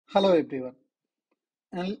Hello everyone.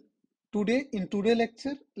 And today in today's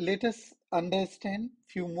lecture, let us understand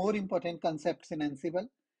few more important concepts in Ansible.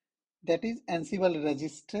 That is Ansible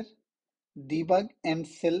register, debug, and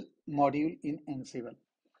shell module in Ansible.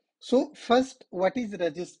 So first, what is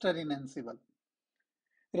register in Ansible?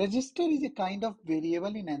 Register is a kind of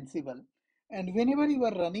variable in Ansible, and whenever you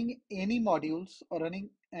are running any modules or running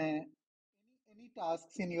any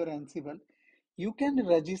tasks in your Ansible, you can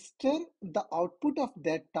register the output of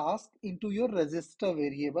that task into your register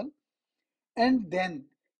variable, and then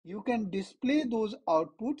you can display those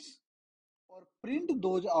outputs or print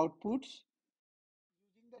those outputs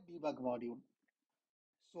using the debug module.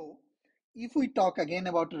 So if we talk again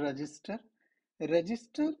about register,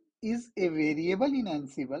 register is a variable in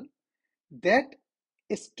Ansible that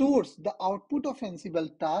stores the output of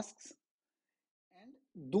Ansible tasks, and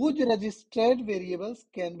those registered variables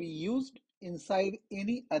can be used inside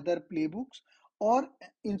any other playbooks or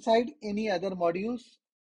inside any other modules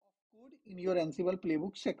of code in your Ansible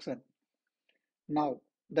playbook section. Now,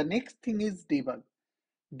 the next thing is debug.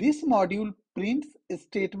 This module prints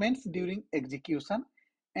statements during execution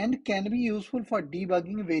and can be useful for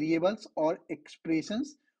debugging variables or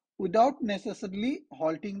expressions without necessarily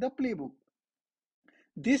halting the playbook.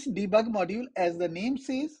 This debug module, as the name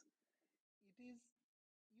says, it is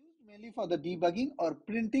used mainly for the debugging or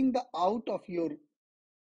printing the out of your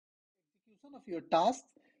execution of your tasks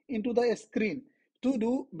into the screen to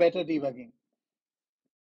do better debugging.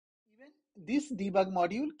 Even this debug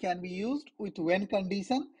module can be used with when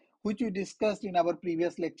condition, which we discussed in our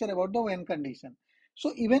previous lecture about the when condition.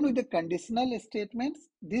 So even with the conditional statements,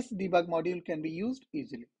 this debug module can be used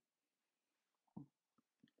easily.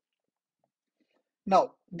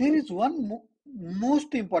 Now, there is one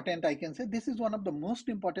most important, I can say, this is one of the most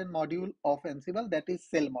important module of Ansible, that is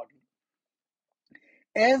shell module.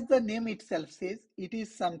 As the name itself says, it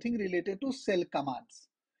is something related to shell commands.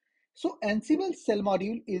 So Ansible shell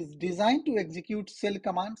module is designed to execute shell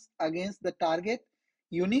commands against the target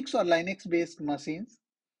Unix or Linux based machines.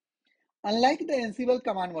 Unlike the Ansible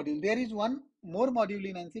command module, there is one more module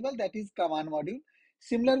in Ansible, that is command module.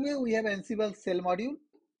 Similar way, we have Ansible shell module.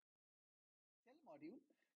 Shell module,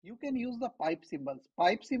 you can use the pipe symbols.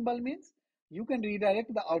 Pipe symbol means you can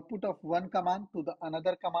redirect the output of one command to the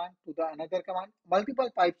another command to the another command. Multiple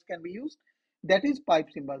pipes can be used. That is pipe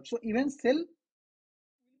symbol. So even shell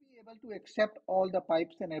will be able to accept all the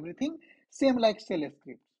pipes and everything, same like shell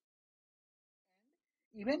scripts.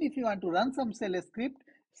 Even if you want to run some shell script,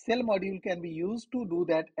 shell module can be used to do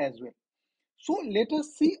that as well. So let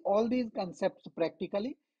us see all these concepts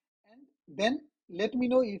practically, and then let me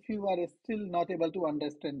know if you are still not able to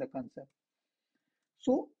understand the concept.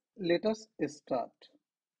 So let us start.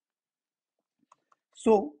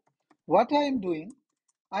 So what I am doing,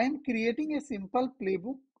 I am creating a simple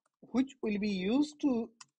playbook which will be used to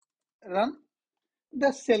run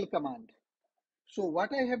the shell command. So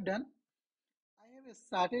what I have done, I have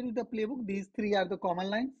started with the playbook. These three are the common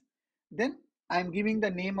lines. Then I am giving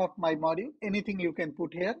the name of my module, anything you can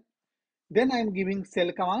put here. Then I am giving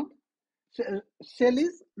shell command. So, shell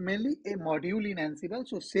is mainly a module in Ansible.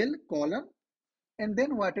 So shell colon, and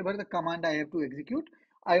then whatever the command I have to execute,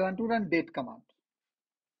 I want to run date command.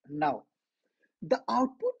 Now, the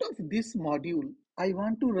output of this module, I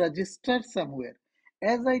want to register somewhere.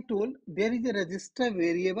 As I told, there is a register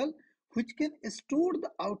variable which can store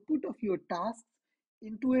the output of your tasks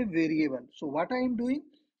into a variable. So what I am doing,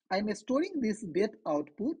 I am storing this date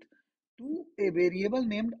output to a variable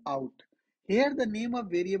named out. Here the name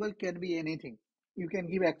of variable can be anything. You can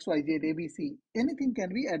give XYZ, ABC, anything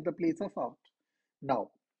can be at the place of out. Now,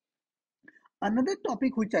 another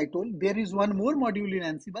topic which I told, there is one more module in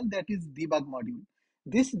Ansible, that is debug module.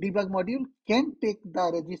 This debug module can take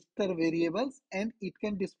the register variables and it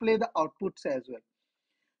can display the outputs as well.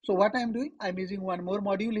 So what I'm doing, I'm using one more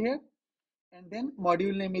module here, and then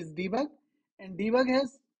module name is debug, and debug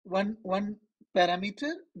has one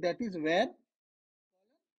parameter, that is where,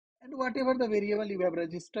 and whatever the variable you have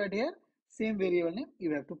registered here, same variable name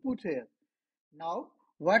you have to put here. Now,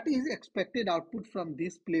 what is expected output from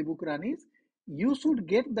this playbook run is, you should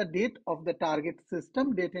get the date of the target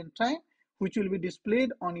system, date and time, which will be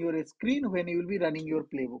displayed on your screen when you will be running your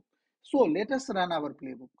playbook. So let us run our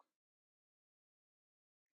playbook.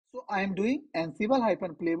 So I am doing Ansible-playbook,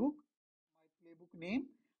 my playbook name,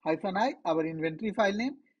 -i, our inventory file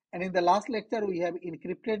name, and in the last lecture we have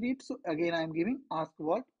encrypted it. So again I am giving ask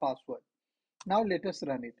vault password. Now let us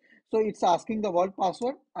run it. So it's asking the vault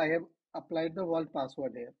password. I have applied the vault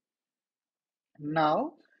password here.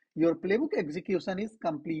 Now your playbook execution is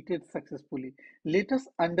completed successfully. Let us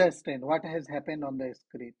understand what has happened on the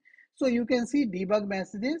screen. So you can see debug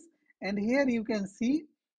messages, and here you can see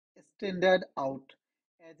standard out.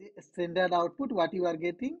 As a standard output, what you are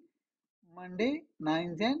getting, Monday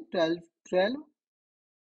 9 Jan 12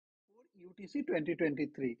 UTC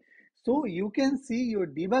 2023. So you can see your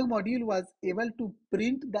debug module was able to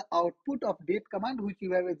print the output of date command which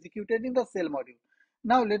you have executed in the shell module.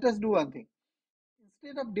 Now let us do one thing.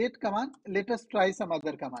 Instead of date command, let us try some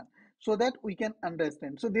other command so that we can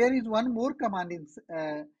understand. So there is one more command in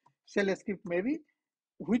shell script maybe,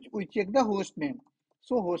 which we check the host name.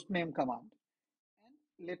 So host name command.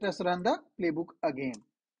 And let us run the playbook again.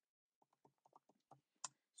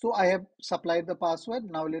 So I have supplied the password.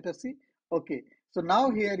 Now let us see. Okay. So now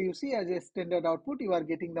here you see as a standard output, you are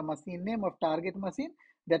getting the machine name of target machine,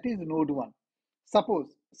 that is node 1.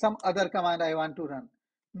 Suppose some other command I want to run.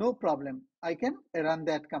 No problem. I can run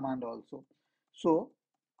that command also. So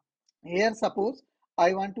here suppose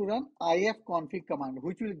I want to run ifconfig command,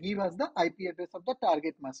 which will give us the IP address of the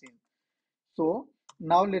target machine. So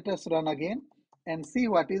now let us run again and see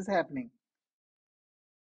what is happening.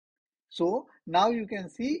 So now you can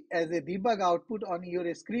see as a debug output on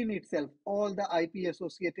your screen itself, all the IP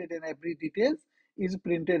associated and every details is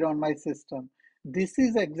printed on my system. This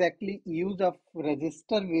is exactly use of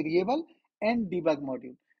register variable and debug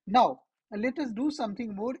module. Now let us do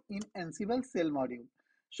something more in Ansible shell module.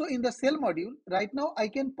 So in the shell module, right now I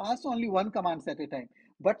can pass only one commands at a time.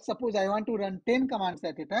 But suppose I want to run 10 commands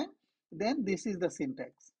at a time, then this is the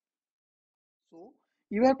syntax. So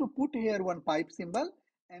you have to put here one pipe symbol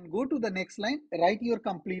and go to the next line, write your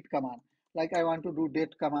complete command. Like I want to do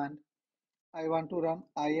date command, I want to run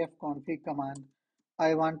ifconfig command,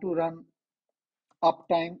 I want to run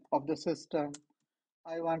uptime of the system,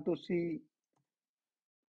 I want to see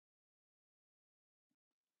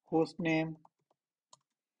host name,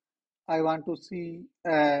 I want to see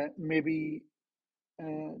maybe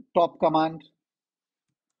top command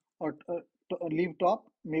or leave top,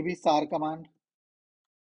 maybe sar command,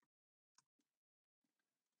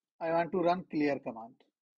 I want to run clear command,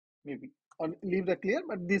 maybe, or leave the clear,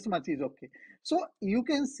 but this much is okay. So you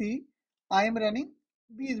can see I am running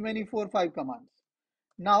these many 4-5 commands.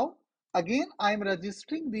 Now again I am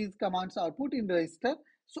registering these commands output in register,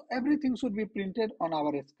 so everything should be printed on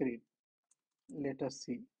our screen. Let us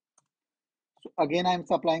see. So again I am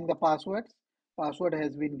supplying the passwords. Password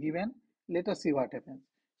has been given. Let us see what happens.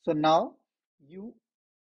 So now you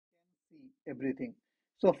can see everything.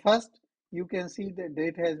 So first you can see the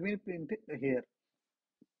date has been printed here.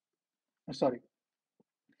 Sorry.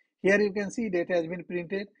 Here you can see data has been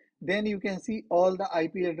printed. Then you can see all the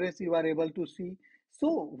IP address you are able to see.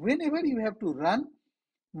 So whenever you have to run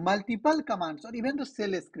multiple commands or even the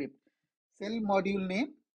shell script, shell module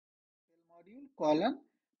name, shell module colon,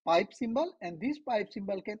 pipe symbol, and this pipe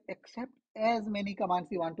symbol can accept as many commands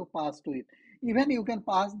you want to pass to it. Even you can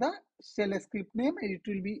pass the shell script name, and it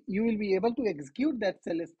will be you will be able to execute that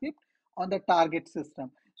shell script on the target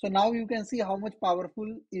system. So now you can see how much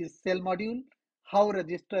powerful is shell module, how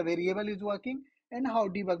register variable is working, and how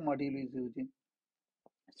debug module is using.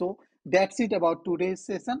 So that's it about today's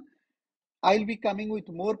session. I'll be coming with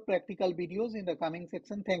more practical videos in the coming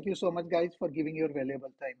section. Thank you so much guys for giving your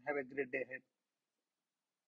valuable time. Have a great day ahead.